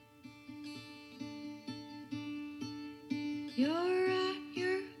You're at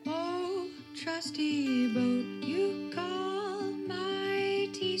your old trusty boat. You call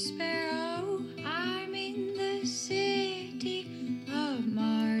mighty sparrow. I'm in the city of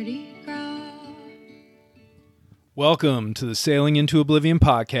Mardi Gras. Welcome to the Sailing into Oblivion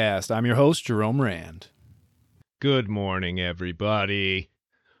podcast. I'm your host, Jerome Rand. Good morning, everybody.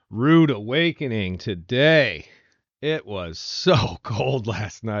 Rude awakening today. It was so cold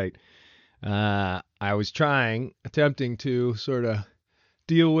last night. I was attempting to sort of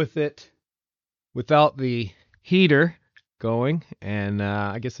deal with it without the heater going, and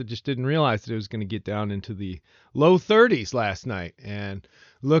I guess I just didn't realize that it was going to get down into the low 30s last night. And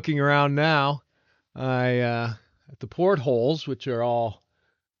looking around now, at the portholes, which are all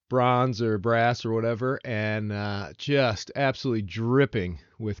bronze or brass or whatever, and just absolutely dripping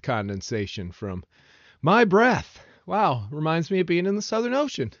with condensation from my breath. Wow, reminds me of being in the Southern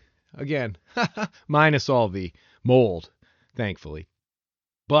Ocean. Again, minus all the mold, thankfully.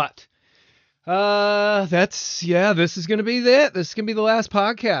 But this is going to be it. This is going to be the last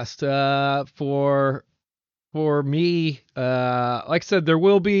podcast for me. Like I said, there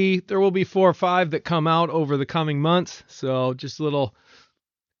will be 4 or 5 that come out over the coming months. So just little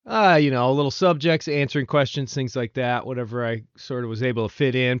subjects, answering questions, things like that, whatever I sort of was able to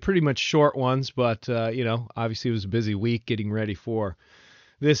fit in. Pretty much short ones, but obviously it was a busy week getting ready for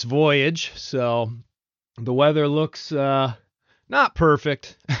this voyage. So the weather looks not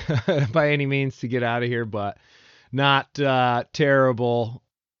perfect by any means to get out of here, but not terrible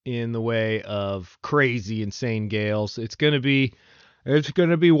in the way of crazy, insane gales. It's gonna be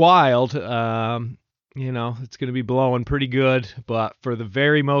wild. It's going to be blowing pretty good, but for the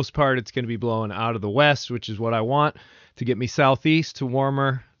very most part, it's going to be blowing out of the west, which is what I want to get me southeast to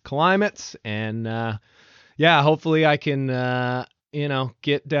warmer climates. And hopefully I can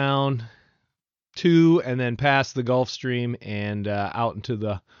get down to and then past the Gulf Stream and out into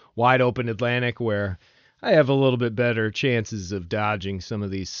the wide open Atlantic, where I have a little bit better chances of dodging some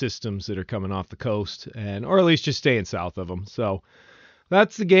of these systems that are coming off the coast, or at least just staying south of them. So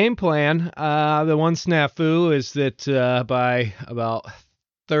that's the game plan. The one snafu is that by about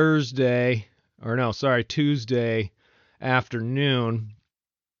Tuesday afternoon,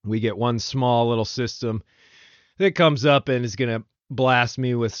 we get one small little system that comes up and is going to blast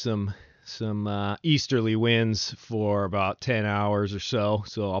me with some easterly winds for about 10 hours or so.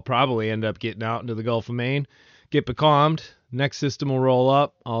 So I'll probably end up getting out into the Gulf of Maine, get becalmed. Next system will roll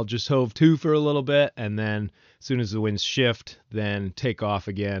up. I'll just hove to for a little bit, and then as soon as the winds shift, then take off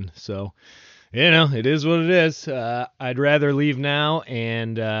again. So, it is what it is. I'd rather leave now,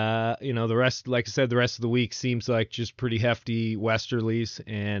 and the rest, like I said, the rest of the week seems like just pretty hefty westerlies,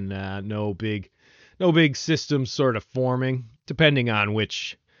 and no big systems sort of forming, depending on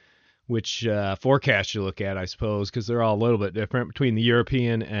which forecast you look at, I suppose, because they're all a little bit different between the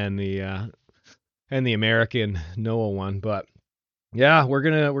European and the American NOAA one. But yeah, we're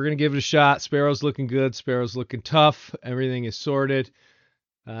gonna give it a shot. Sparrow's looking good. Sparrow's looking tough. Everything is sorted.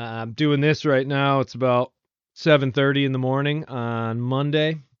 I'm doing this right now. It's about 7:30 in the morning on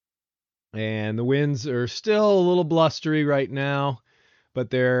Monday, and the winds are still a little blustery right now, but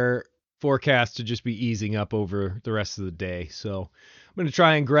they're forecast to just be easing up over the rest of the day. So I'm going to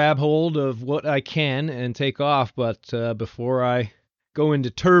try and grab hold of what I can and take off. But before I go into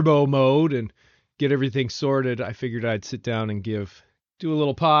turbo mode and get everything sorted, I figured I'd sit down and do a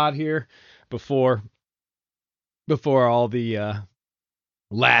little pod here before all the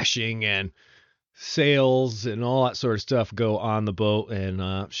lashing and sails and all that sort of stuff go on the boat,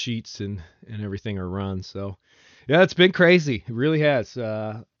 and sheets and everything are run. So yeah, it's been crazy. It really has.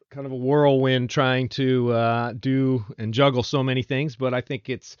 Kind of a whirlwind trying to do and juggle so many things, but I think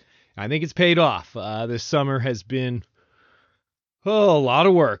it's paid off. This summer has been a lot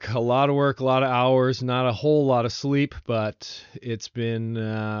of work, a lot of hours, not a whole lot of sleep, but it's been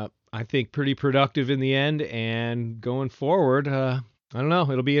I think pretty productive in the end. And going forward, I don't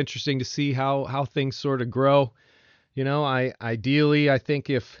know, it'll be interesting to see how things sort of grow. Ideally, I think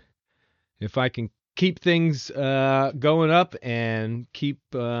if I can keep things going up and keep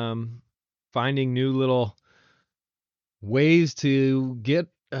finding new little ways to get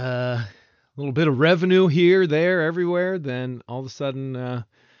a little bit of revenue here, there, everywhere, then all of a sudden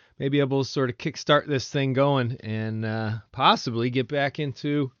maybe able to sort of kickstart this thing going and possibly get back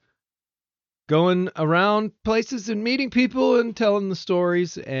into going around places and meeting people and telling the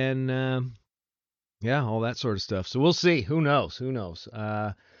stories and all that sort of stuff. So we'll see. Who knows?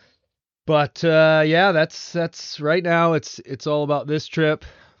 But that's right now. It's all about this trip,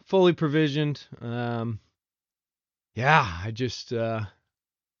 fully provisioned. I just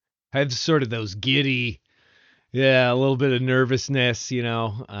had sort of those giddy Yeah, a little bit of nervousness,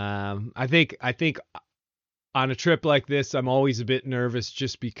 I think on a trip like this, I'm always a bit nervous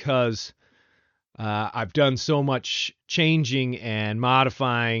just because I've done so much changing and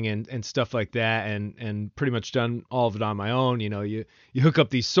modifying and stuff like that, and pretty much done all of it on my own. You hook up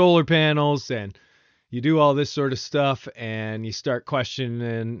these solar panels and you do all this sort of stuff, and you start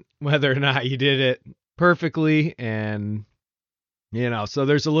questioning whether or not you did it perfectly, and so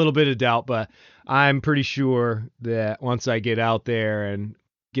there's a little bit of doubt, but I'm pretty sure that once I get out there and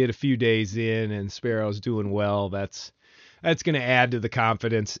get a few days in and Sparrow's doing well, that's going to add to the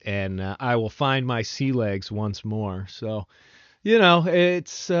confidence, and I will find my sea legs once more. So,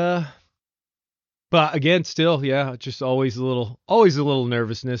 it's but again, still, yeah, just always a little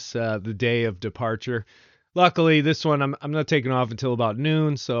nervousness the day of departure. Luckily, this one I'm not taking off until about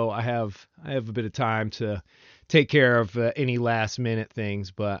noon, so I have a bit of time to take care of any last minute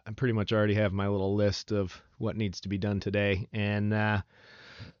things, but I pretty much already have my little list of what needs to be done today. And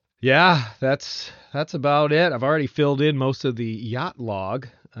yeah, that's about it. I've already filled in most of the yacht log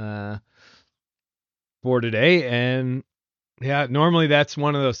for today, and yeah, normally that's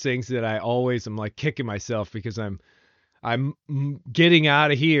one of those things that I always am like kicking myself because I'm getting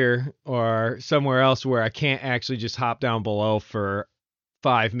out of here or somewhere else where I can't actually just hop down below for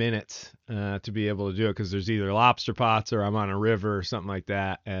 5 minutes to be able to do it, because there's either lobster pots or I'm on a river or something like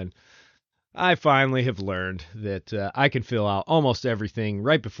that. And I finally have learned that I can fill out almost everything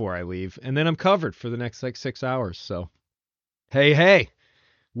right before I leave, and then I'm covered for the next like 6 hours. So, hey,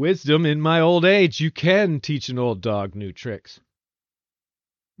 wisdom in my old age. You can teach an old dog new tricks.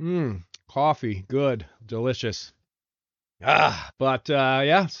 Coffee, good, delicious. But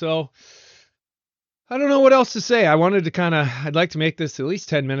yeah, so I don't know what else to say. I'd like to make this at least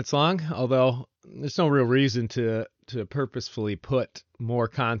 10 minutes long, although there's no real reason to purposefully put more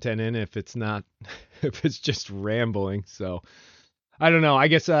content in if it's not, if it's just rambling. So I don't know. I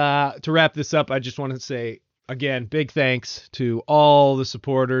guess to wrap this up, I just want to say, again, big thanks to all the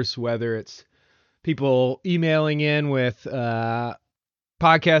supporters, whether it's people emailing in with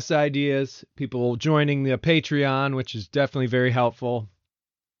podcast ideas, people joining the Patreon, which is definitely very helpful.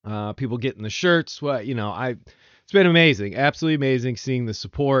 People getting the shirts. It's been amazing, absolutely amazing seeing the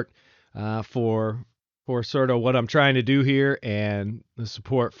support for sort of what I'm trying to do here, and the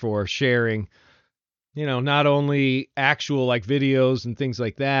support for sharing, not only actual like videos and things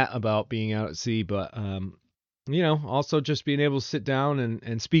like that about being out at sea, but also just being able to sit down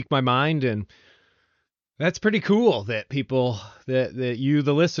and speak my mind. And that's pretty cool that people that you,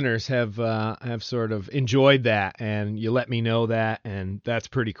 the listeners, have sort of enjoyed that, and you let me know that, and that's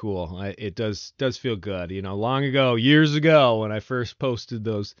pretty cool. It does feel good. Long ago, years ago, when I first posted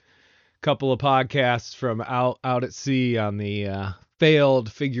those couple of podcasts from out at sea on the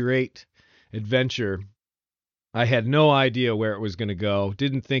failed figure 8 adventure, I had no idea where it was going to go.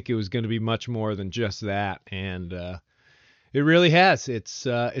 Didn't think it was going to be much more than just that, and it really has.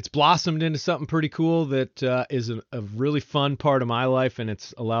 It's blossomed into something pretty cool that is a really fun part of my life, and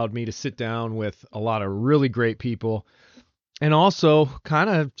it's allowed me to sit down with a lot of really great people, and also kind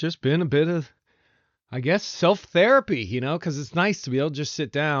of just been a bit of, I guess, self-therapy, because it's nice to be able to just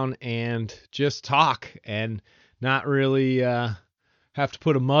sit down and just talk and not really have to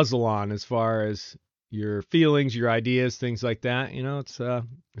put a muzzle on as far as your feelings, your ideas, things like that.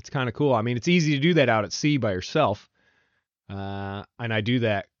 It's kind of cool. I mean, it's easy to do that out at sea by yourself. And I do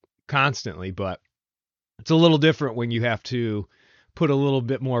that constantly, but it's a little different when you have to put a little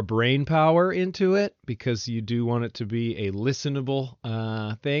bit more brain power into it, because you do want it to be a listenable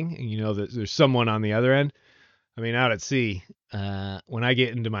thing, and that there's someone on the other end. I mean, out at sea, when I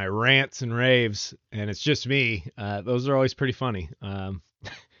get into my rants and raves and it's just me, those are always pretty funny.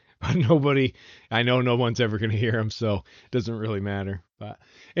 But I know no one's ever going to hear them, so it doesn't really matter. But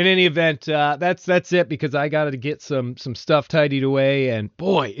in any event, that's it, because I got to get some stuff tidied away, and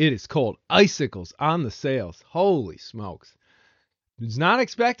boy, it is cold. Icicles on the sails. Holy smokes. Was not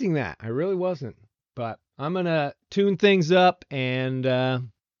expecting that. I really wasn't. But I'm going to tune things up and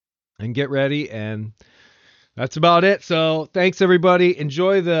get ready, and that's about it. So thanks, everybody.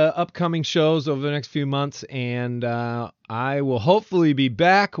 Enjoy the upcoming shows over the next few months, and I will hopefully be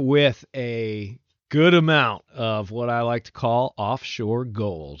back with a good amount of what I like to call offshore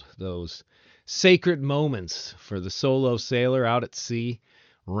gold. Those sacred moments for the solo sailor out at sea,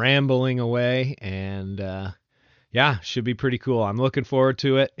 rambling away, and yeah, should be pretty cool. I'm looking forward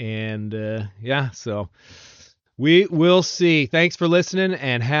to it, and yeah, so we will see. Thanks for listening,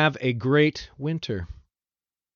 and have a great winter.